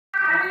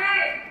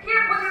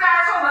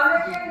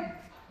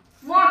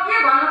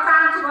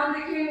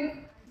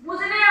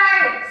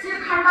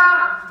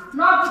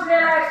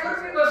बेला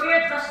खुर्पीको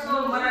बेड जस्तो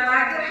मलाई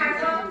लागिरहेको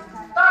छ।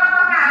 तर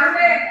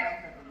तपाईँहरूले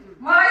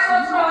मलाई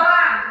सोच्नु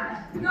होला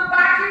यो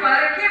पार्टी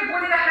भएर के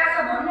बोलिरहेको छ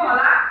भन्नु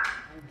होला।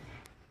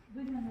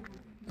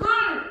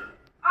 जुन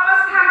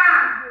अवस्थामा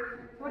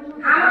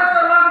हाम्रो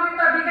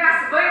लघुवित्त विकास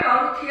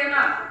बैङ्कहरू थिएन,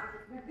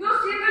 यो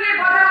सिन्धुली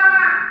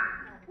बजारमा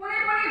कुनै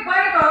पनि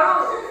बैङ्कहरू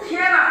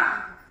थिएन,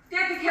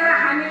 त्यतिखेर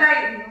हामीलाई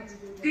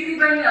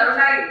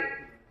दिदीबहिनीहरूलाई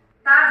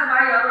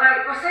दाजुभाइहरूलाई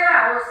कसैलाई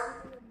होस्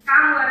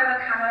काम गरेर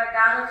खानलाई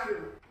गाह्रो थियो।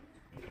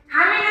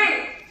 हामीले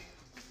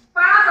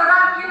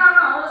 5,000 किन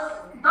नहोस्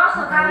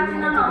 10,000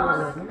 किन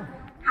नहोस्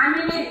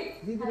हामीले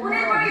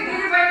कुनै पनि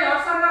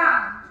दिदीबहिनीहरूसँग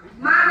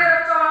मागेर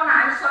चलाउन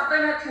हामी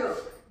सक्दैन थियो,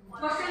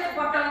 कसैले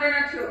पटाउँदैन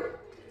थियो।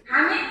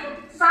 हामी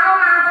साउ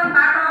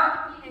महाजनबाट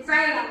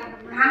चाहिँ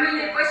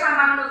हामीले पैसा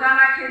माग्नु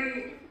जाँदाखेरि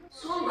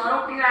सुन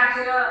घरौटी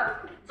राखेर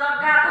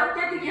जग्गा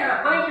त्यतिखेर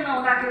बैङ्क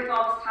नहुँदाखेरिको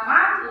अवस्थामा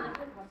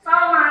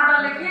साउ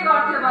महाजनले के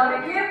गर्थ्यो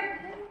भनेदेखि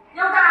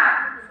एउटा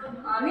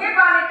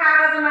नेपाली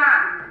कागजमा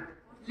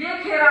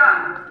लेखेर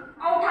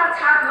औठा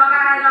छाप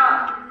लगाएर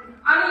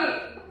अनि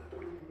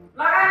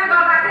लगानी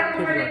गर्दाखेरि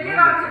उनीहरूले के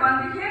गर्थे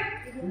भनेदेखि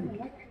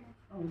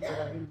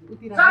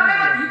जग्गा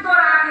धितो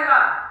राखेर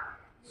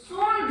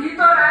सुन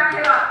धितो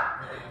राखेर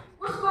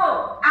उसको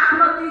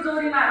आफ्नो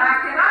तिजोरीमा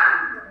राखेर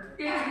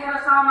त्यतिखेर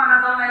साउ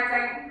महाजनलाई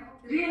चाहिँ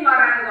ऋण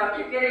लगानी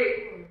गर्थे, के अरे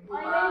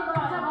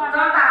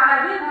जनताहरूलाई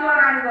ऋण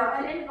लगानी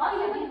गर्थे।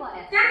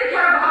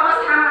 त्यतिखेरको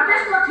अवस्थामा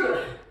त्यस्तो थियो।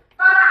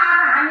 तर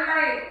आज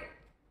हामीलाई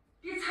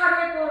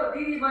पिछडिएको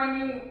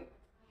दिदीबहिनीलाई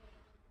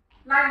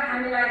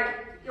हामीलाई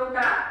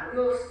एउटा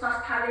यो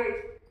संस्थाले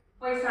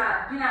पैसा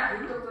बिना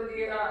धितोको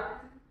लिएर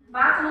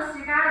बाँच्न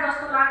सिकाए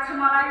जस्तो लाग्छ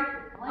मलाई।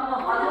 अब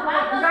हजुरको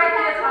बुझाइ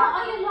के छ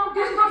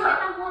त्यस्तो छ।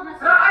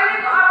 र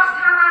अहिलेको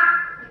अवस्थामा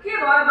के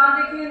भयो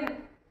भनेदेखि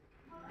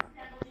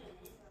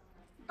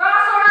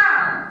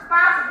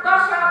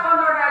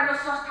 10-15वटा यो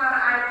संस्था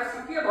आएपछि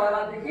के भयो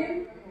भनेदेखि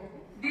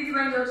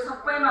दिदीबहिनीहरू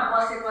सबैमा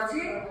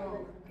बसेपछि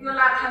यो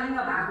लाथालिङ्ग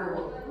भएको हो।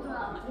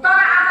 तर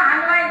आज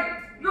हामीलाई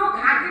यो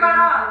घाँटीबाट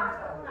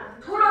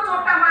ठुलो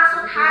चोट्टा मासु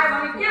खायो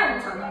भने के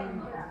हुन्छ त?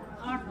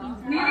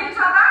 निलिन्छ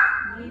त?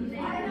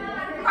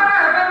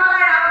 तपाईँहरूले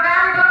मलाई अब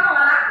गाली गर्नु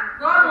होला,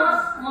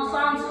 गर्नुहोस्, म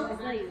सहन्छु।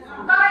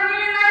 तर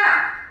निलिँदैन।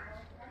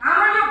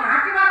 हाम्रो यो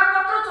घाँटीबाट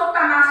कत्रो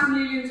चोट्टा मासु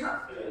निलिन्छ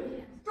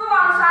त्यो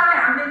अनुसारले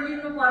हामीले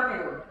लिनुपर्ने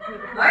हो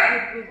है,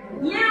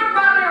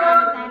 लिनुपर्ने हो।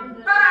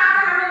 तर आज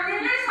हामीले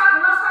लिनै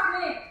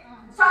नसक्ने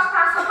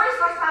संस्था सबै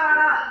संस्थाबाट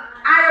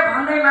आयो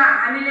भन्दैमा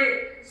हामीले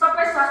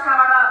सबै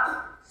संस्थाबाट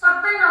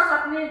सक्दै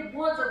नसक्ने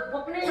बोझ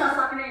बोक्नै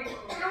नसक्ने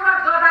एउटा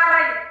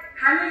गदालाई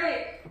हामीले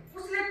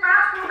उसले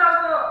 5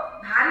 कुइन्टलको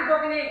भारी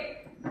बोक्ने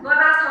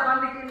गदा छ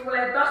भनेदेखि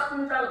उसलाई 10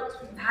 कुइन्टल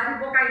भारी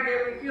बोकाइदियो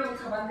भने के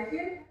हुन्छ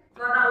भनेदेखि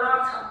गदा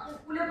लड्छ,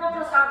 उसले बोक्न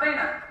सक्दैन,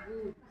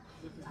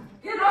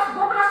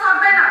 बोक्न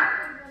सक्दैन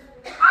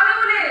अनि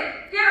उसले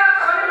के गर्छ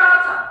भने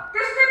लड्छ।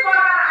 त्यस्तै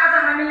प्रकार आज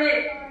हामीले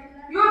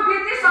यो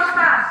वित्तीय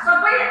संस्था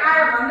सबै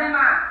आयो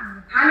भन्दैमा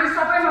हामी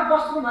सबैमा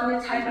बस्नु भन्ने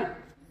छैन।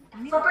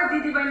 सबै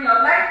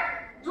दिदीबहिनीहरूलाई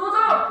जो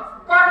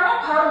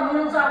प्रमुखहरू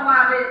हुनुहुन्छ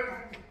उहाँहरूले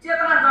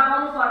चेतना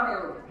जगाउनु पर्ने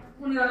हो।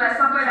 उनीहरूलाई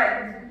सबैलाई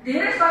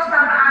धेरै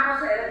संस्थाबाट आएको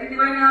छ हेर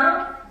दिदीबहिनीहरू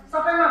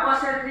सबैमा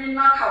बसेर ऋण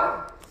नखाऊ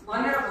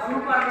भनेर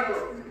भन्नुपर्ने हो।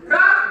 र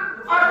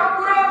अर्को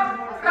कुरो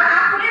र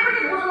आफूले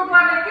पनि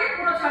बुझ्नुपर्ने के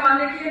कुरो छ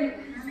भनेदेखि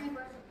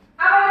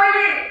अब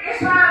मैले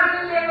यसमा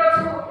ऋण लिएको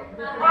छु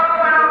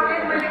अर्कोबाट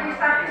फेरि मैले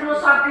किस्ता तिर्न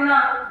सक्दिनँ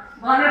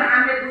भनेर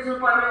हामीले बुझ्नु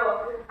पर्ने हो।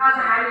 आज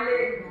हामीले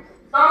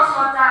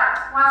 10,000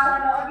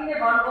 उहाँसँग अघि नै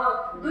भन्नुभयो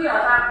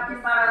 2,000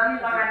 किस्ताबाट ऋण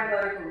लगानी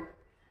गरेको।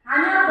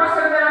 हामीहरू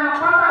बसेको बेलामा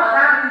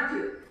 15,000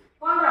 दिन्थ्यो।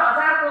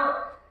 15,000को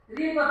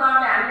ऋणको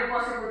दरले हामीले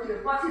बसेको थियो।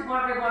 पछि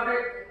बढ्दै बढ्दै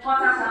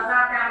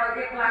 50,000 त्यहाँबाट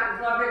 1 लाख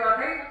गर्दै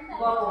गर्दै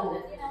गएको हो।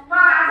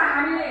 तर आज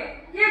हामीले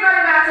के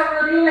गरिरहेको छौँ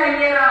यो ऋणलाई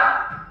लिएर?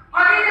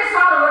 अघि नै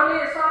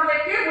सरले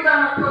के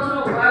बुझाउन खोज्नु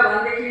भयो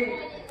भनेदेखि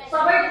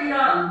सबैतिर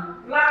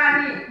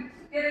लगानी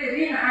के अरे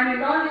ऋण हामी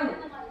नलिउँ,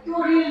 त्यो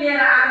ऋण लिएर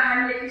आज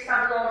हामीले किस्ता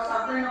बुझाउन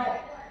सक्दैनौँ।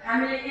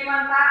 हामीले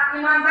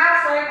इमान्दार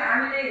सहित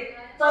हामीले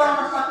चलाउन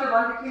सक्यो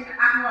भनेदेखि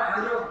आफ्नो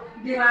हाम्रो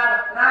व्यवहार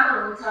राम्रो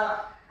हुन्छ।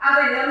 आज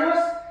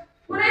हेर्नुहोस्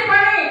कुनै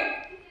पनि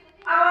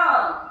अब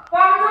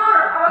कमजोर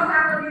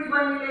अवस्थाको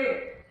दिदीबहिनीले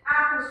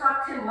आफू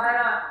सक्षम भएर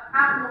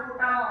आफ्नो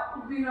खुट्टामा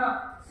उभिन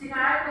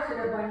सिकाएको छ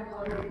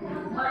बहिनीहरूले।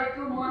 मलाई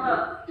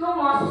त्यो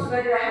महसुस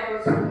गरिरहेको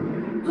छु।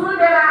 जुन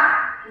बेला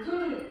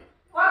जुन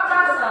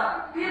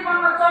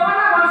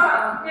 53-54 वर्ष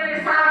के अरे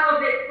सालको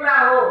कुरा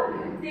हो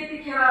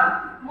त्यतिखेर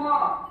म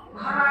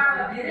घरबाट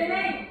धेरै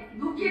नै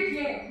दुःखी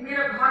थिएँ।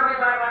 मेरो घर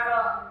व्यवहारबाट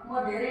म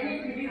धेरै नै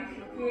पीडित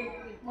थिएँ,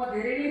 म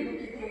धेरै नै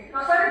दुःखी थिएँ।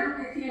 कसरी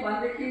दुःखी थिएँ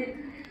भनेदेखि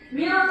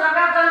मेरो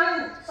जग्गा जमिन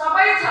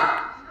सबै छ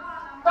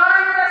तर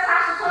मेरो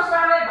सासु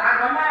ससुराले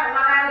भागभण्डा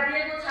लगाएर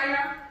दिएको छैन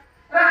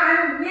र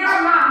मेरो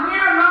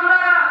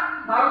नन्दा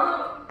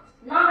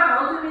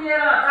भाउजू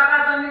मिलेर जग्गा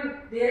जमिन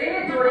धेरै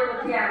नै जोडेको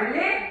थिए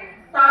हामीले।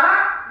 तर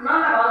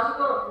नन्दा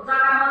भाउजूको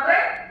जग्गा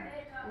मात्रै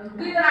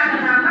 2 जनाको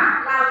नाममा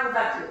लाल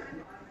पूजा थियो।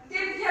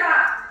 त्यतिखेर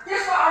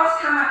त्यसको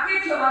अवस्थामा के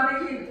थियो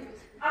भनेदेखि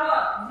अब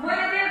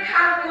मैले दिन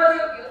खानु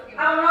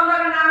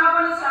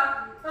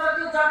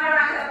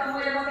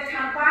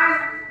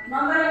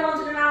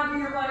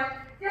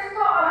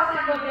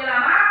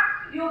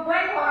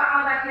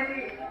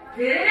गर्दाखेरि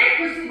धेरै नै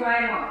खुसी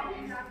भएँ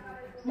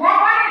म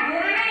पनि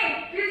धेरै नै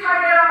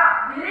पिछाडेर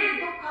धेरै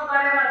दुःख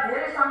गरेर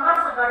धेरै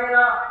सङ्घर्ष गरेर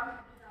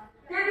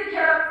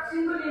त्यतिखेर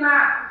सिन्धुलीमा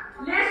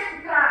लेस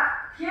कुखुरा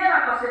थिएन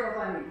कसैको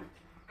पनि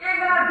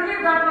एकजना दिलीप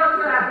जन्म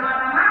थियो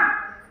राजमातामा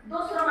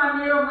दोस्रोमा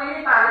मैले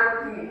पालेको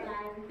थिएँ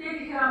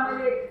त्यतिखेर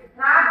मैले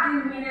रात दिन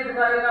मिहिनेत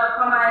गरेर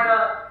कमाएर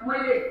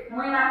मैले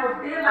महिनाको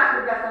 1.5 लाख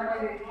रुपियाँ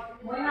मैले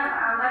महिनाको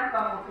आम्दानी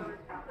कमाउँथेँ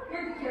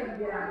त्यतिखेर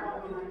लिएर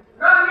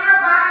र मेरो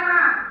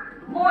बारीमा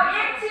म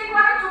एकछिन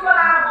पनि चुप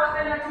लाएर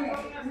बस्दैन थिएँ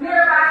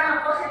मेरो बारीमा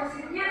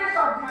बसेपछि के चाहिँ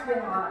सब्जी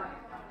थिएन होला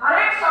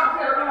हरेक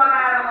सब्जीहरू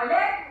लगाएर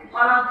मैले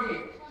फलाउँथेँ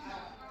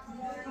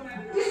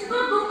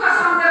त्यस्तो दुःख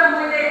सम्झेर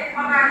मैले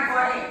अगाडि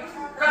बढेँ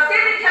र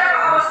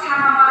त्यतिखेरको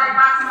अवस्थामा मलाई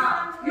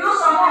बाँच्न यो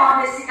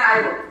समूहले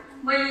सिकायो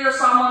मैले यो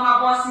समूहमा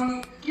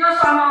बसेँ यो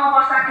समूहमा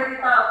बस्दाखेरि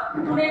त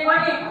कुनै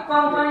पनि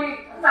कम्पनी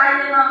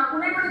चाहिएन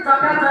कुनै पनि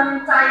जग्गा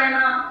जमिन चाहिएन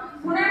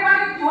कुनै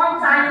पनि फोन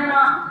चाहिएन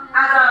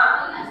आज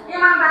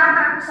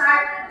इमानदारताको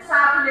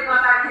साथले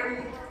गर्दाखेरि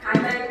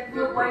हामीलाई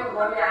यो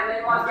बैङ्कहरूले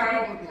हामीलाई बचाए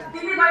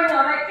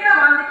दिदीबहिनीहरूलाई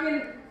किनभनेदेखि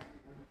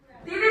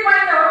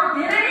दिदीबहिनीहरू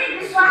धेरै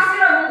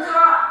विश्वासिलो हुन्छ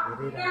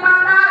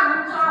इमानदार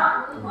हुन्छ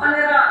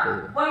भनेर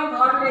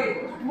बैङ्कहरूले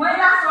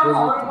महिला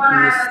समूहहरू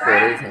बनाएर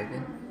चाहिँ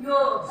यो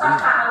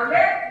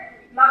संस्थाहरूले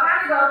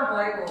लगानी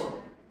गर्नुभएको हो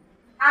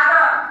आज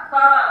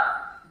तर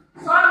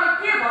सरले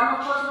के भन्नु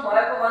खोज्नु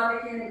भएको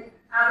भनेदेखि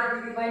आज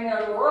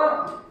दिदीबहिनीहरू हो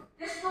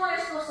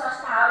यस्तो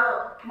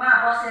संस्थाहरूमा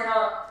बसेर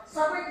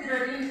सबैतिर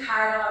ऋण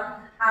खाएर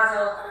आज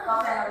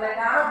तपाईँहरूलाई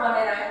गाह्रो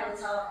बनाइरहेको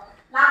छ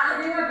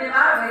लाखरीमा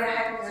व्यवहार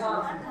भइरहेको छ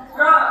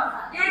र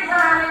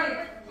एकजनाले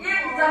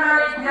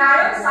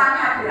गिरायो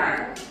शाखा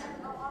गिरायो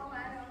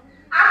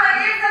आज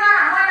एकजना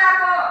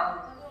महिलाको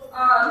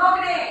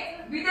लोग्ने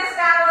विदेश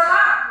गएको छ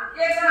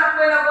एकजना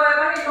पहिला गयो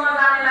भने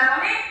नजानेलाई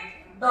पनि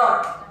डर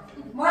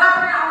मलाई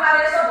पनि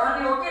अगाडि यसो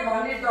भन्ने हो कि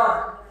भन्ने डर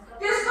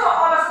त्यस्तो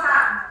अवस्था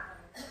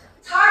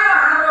छ यो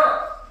हाम्रो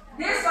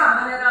देशमा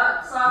भनेर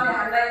सरले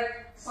हामीलाई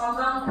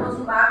सम्झाउनु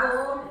खोज्नु भएको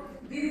हो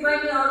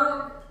दिदीबहिनीहरू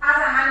आज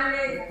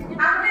हामीले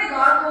आफ्नै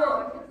घरको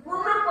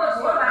गुन्द्रुकको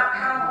झोल भात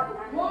खाउँ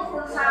नुन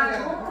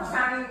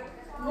खुर्सानी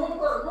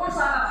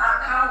नुनसँग भात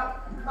खाउँ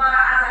तर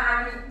आज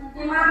हामी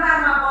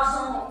इमान्दारमा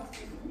बसौँ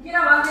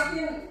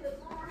किनभनेदेखि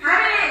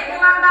हामीले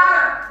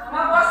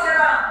इमान्दारमा बसेर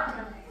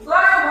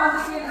गयौँ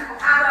भनेदेखि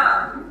आज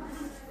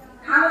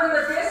हाम्रो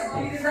यो देश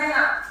बिग्रिँदैन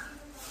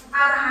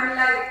आज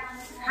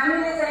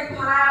हामीले चाहिँ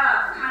फलाएर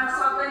खान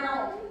सक्दैनौँ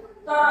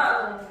तर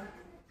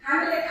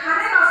हामीले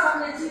खानै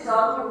नसक्ने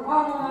चिजहरू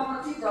महँगो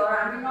चिजहरू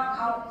हामी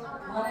नखाउँ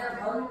भनेर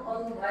भन्नु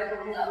खोज्नु भएको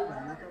हो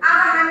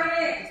आज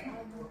हामीले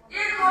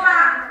 1 तोला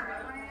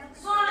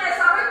सुनले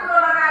सबै कुरो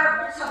लगाएर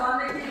पुग्छ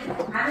भनेदेखि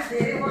हामी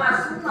धेरै तोला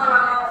सुन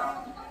नलगाउँ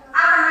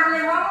आज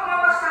हामीले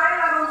महँगो साडी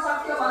लगाउन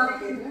सक्थ्यो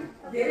भनेदेखि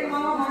धेरै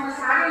महँगो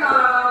साडी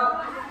नलगाउँ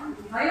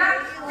होइन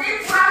त्यही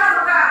पुरानो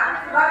लुगा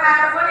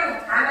लगाएर पनि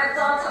हामीलाई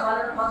चल्छ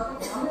भनेर भन्नु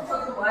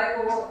खोज्नु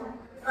भएको हो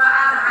र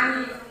आज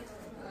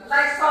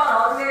हामीलाई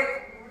सरहरूले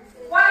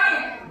पनि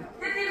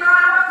त्यति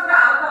नराम्रो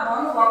कुराहरू त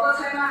भन्नुभएको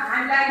छैन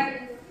हामीलाई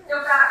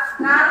एउटा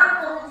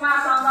कारणको रूपमा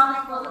सम्झाउन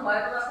खोज्नु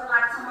भएको जस्तो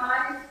लाग्छ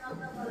मलाई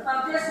तर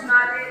त्यस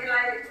हुनाले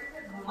यसलाई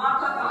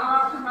अर्थको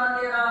अनर्थ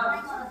नलिएर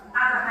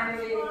आज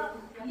हामीले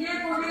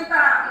लिएको ऋण त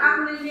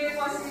आफूले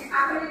लिएपछि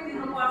आफैले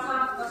तिर्नुपर्छ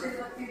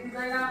कसैले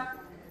तिर्दिँदैन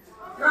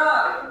र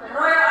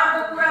रह्यो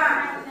अर्को कुरा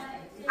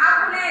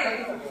आफूले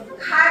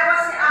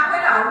खाएपछि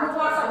आफैले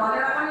हट्नुपर्छ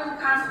भनेर पनि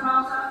उखान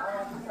सुनाउँछ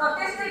र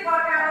त्यस्तै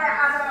प्रकारले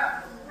आज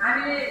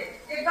हामीले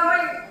एकदमै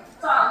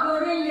यो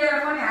ऋण लिएर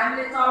पनि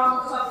हामीले चलाउन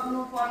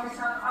सक्नु पर्नेछ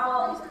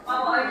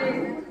अब अहिले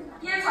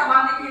के छ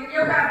भनेदेखि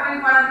एउटा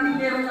बैङ्कबाट ऋण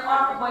लिएर भने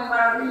अर्को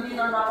बैङ्कबाट ऋण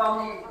लिन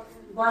नपाउने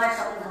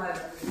बनाइसक्नु भयो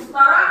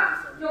तर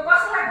यो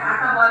कसलाई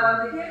घाटा भयो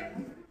भनेदेखि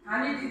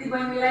हामी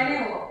दिदीबहिनीलाई नै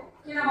हो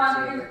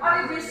किनभनेदेखि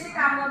अलिक बेसी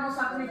काम गर्नु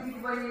सक्ने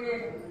दिदीबहिनीले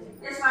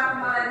यसबाट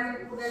मलाई ऋण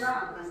पुग्दैन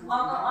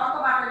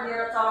अर्कोबाट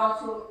लिएर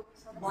चलाउँछु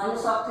भन्नु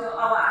सक्थ्यो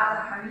अब आज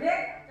हामीले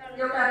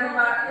एउटा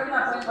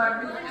बैङ्कबाट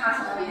ऋण खास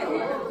भनेदेखि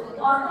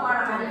अर्कोबाट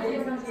हामीले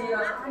ऋण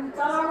लिएर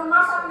चलाउनु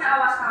नसक्ने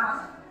अवस्थामा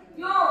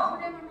छ यो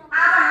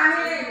आज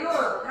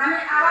हामी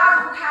आवाज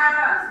उठाएर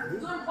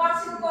जुन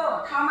पश्चिमको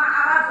ठाउँमा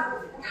आवाज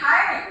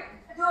उठाए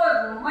त्यो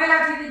महिला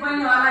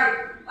दिदीबहिनीहरूलाई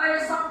अहिले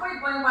सबै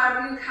बैङ्कबाट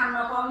ऋण खान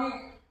नपाउने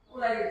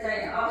उसलाई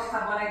चाहिँ अवस्था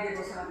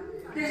बनाइदिएको छ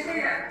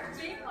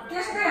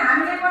त्यस्तै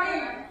हामी पनि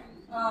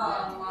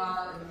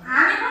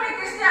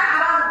त्यस्तै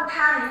आवाज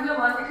उठाएर हिँड्यो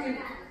भनेदेखि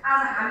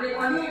आज हामीले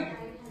पनि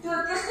त्यो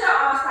त्यस्तै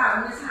अवस्था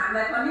हुनेछ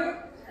हामीलाई पनि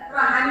र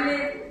हामीले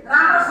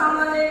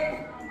राम्रोसँगले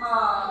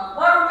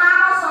बरु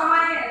लामो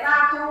समय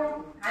राख्छौँ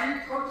हामी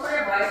थोरै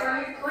भए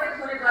पनि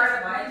थोरै गरेर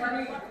भए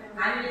पनि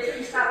हामीले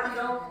किस्ता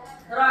तिरौँ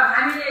र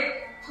हामीले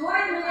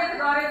थोरै मिहिनेत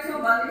गरेको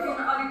थियौँ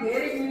भनेदेखि अलिक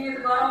धेरै मिहिनेत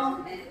गरौँ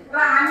र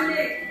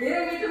हामीले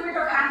धेरै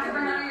मिठो खान्थ्यौँ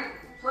भने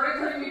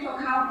थोरै मिठो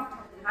खाउँ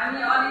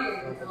हामी अलि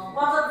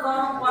बचत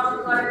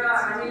गरेर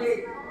हामीले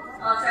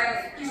चाहिँ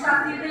किस्ता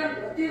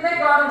तिर्दै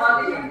गरौँ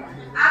भनेदेखि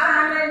आज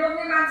हामीलाई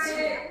लोग्ने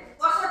मान्छेले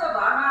कसैको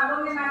घरमा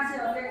लोग्ने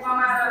मान्छेहरूले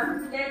कमाएर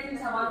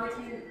ल्याइदिन्छ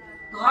भनेदेखि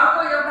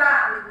घरको एउटा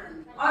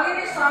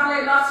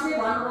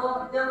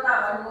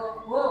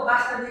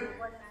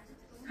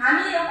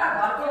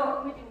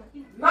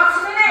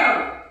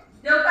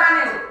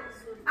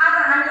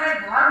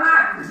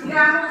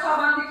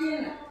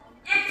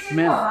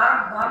किसिमको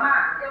घरमा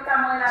एउटा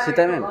महिलाले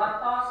सीतामेन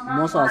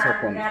मसँग छ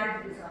फोन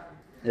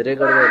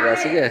रेकर्ड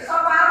गरिरहेको छु के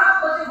सफामा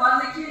खोज्यो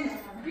भनेदेखि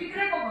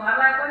बिग्रेको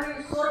घरलाई पनि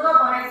स्वर्ग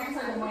बनाइदिन्छ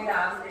यो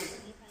महिलाहरूले।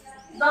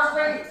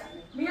 जस्तै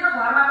मेरो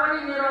घरमा पनि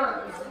मेरो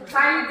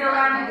साइली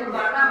देउरानी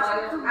दुर्घटना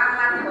भयो,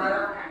 आगलागी भएर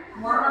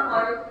मर्न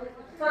पर्यो।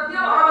 त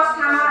त्यो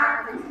अवस्थामा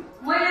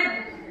मैले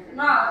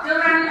न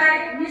देउरानीलाई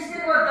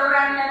निस्केको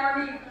देउरानीलाई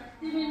पनि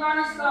तिमी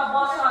ननिस्क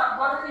बस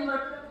बरु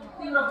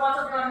तिम्रो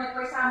बचत गर्ने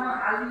पैसा म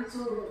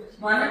हालिदिन्छु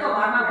भनेको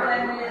घरमा बोलाइ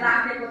मैले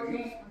राखेको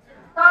थिएँ।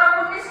 तर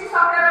ऊ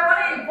निस्किसकेर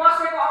पनि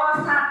बसेको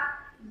अवस्था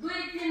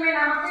 2-3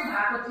 महिना मात्रै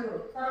भएको थियो।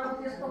 तर ऊ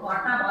त्यस्तो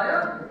घटना भयो।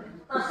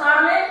 त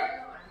सरले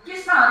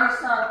कृष्ण हरि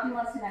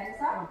तिमल सिन्हा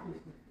सर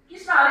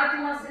कृष्ण हरि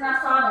तिमल सिन्हा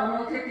सर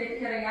हुनुहुन्थ्यो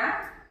त्यतिखेर यहाँ।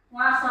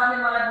 उहाँ सरले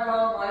मलाई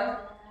बोलाउनु भयो,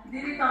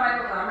 दिदी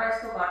तपाईँको घरमा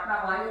यस्तो घटना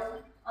भयो,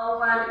 अब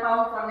उहाँले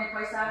पाउनुपर्ने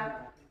पैसा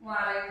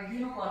उहाँलाई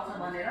दिनुपर्छ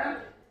भनेर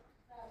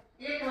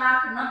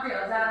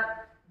 1,90,000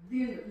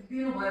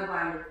 दिनुभयो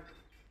उहाँले।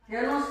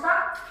 हेर्नुहोस् त,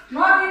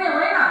 नदिने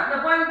होइन यो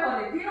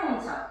बैङ्कहरूले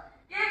दिनुहुन्छ।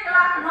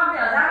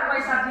 1,90,000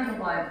 पैसा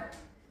दिनुभयो।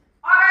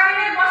 अगाडि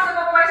नै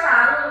बसेको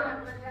पैसाहरू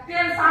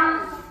पेन्सन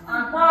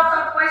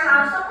बचत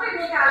पैसाहरू सबै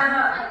निकालेर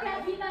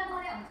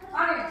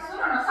अनि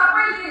सुन न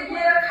सबै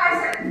लिएर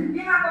खाइसके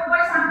बिमाको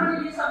पैसा पनि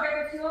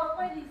लिइसकेको थियो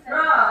र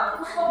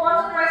उसको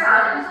बचत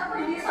पैसाहरू पनि सबै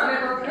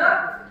लिइसकेको थियो।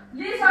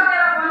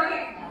 लिइसकेर पनि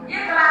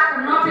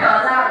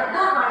 1,90,000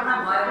 दुर्घटना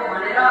भएको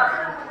भनेर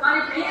अनि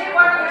फेरि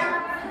पनि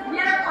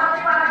मेरो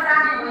खर्चबाट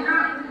जाने होइन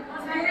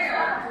फेरि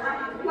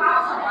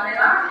पाउँछ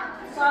भनेर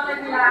सरले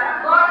मिलाएर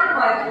गर्नु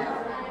भएको।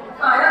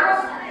 त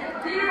हेर्नुहोस्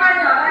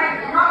दिदीबहिनीहरूलाई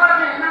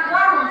नगर्ने होइन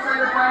गर्नुहुन्छ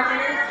यो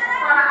बैङ्कले।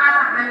 तर आज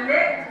हामीले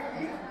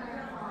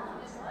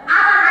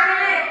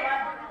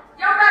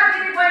एउटा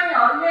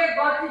दिदीबहिनीहरूले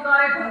गल्ती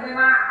गरे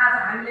भन्दैमा आज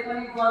हामीले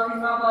पनि गल्ती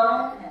नगरौँ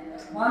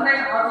भन्दै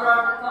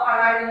हजुरहरूको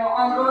अगाडि म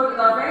अनुरोध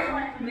गर्दै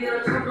मेरो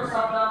छोटो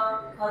शब्द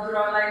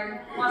हजुरहरूलाई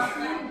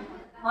पस्छु।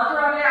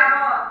 हजुरहरूले अब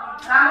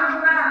राम्रो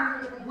कुरा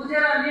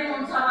बुझेर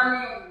लिनुहुन्छ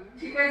भने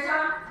ठिकै छ,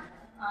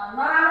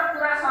 नराम्रो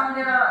कुरा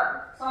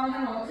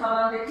सम्झिनुहुन्छ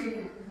भनेदेखि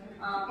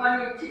पनि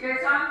ठिकै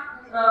छ।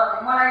 र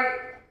मलाई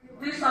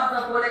 2 शब्द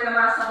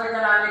बोलेकोमा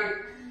सबैजनाले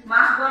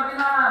माफ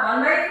गरिदिन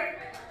भन्दै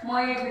म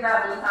यही बिदा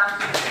हुन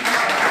चाहन्छु।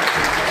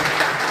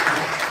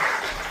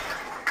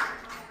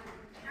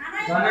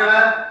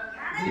 धन्यवाद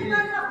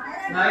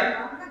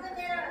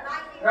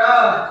र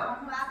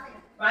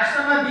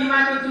वास्तवमा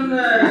बिमाको जुन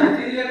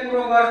दिदीले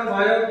कुरो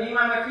गर्नुभयो,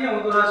 बिमामा के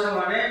हुँदो रहेछ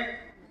भने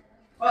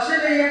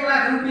कसैले 1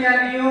 लाख रुपियाँ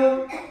लियो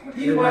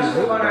 3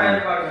 वर्षको बनायो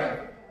पर्छ,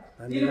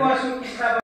 3 वर्षको किस्ता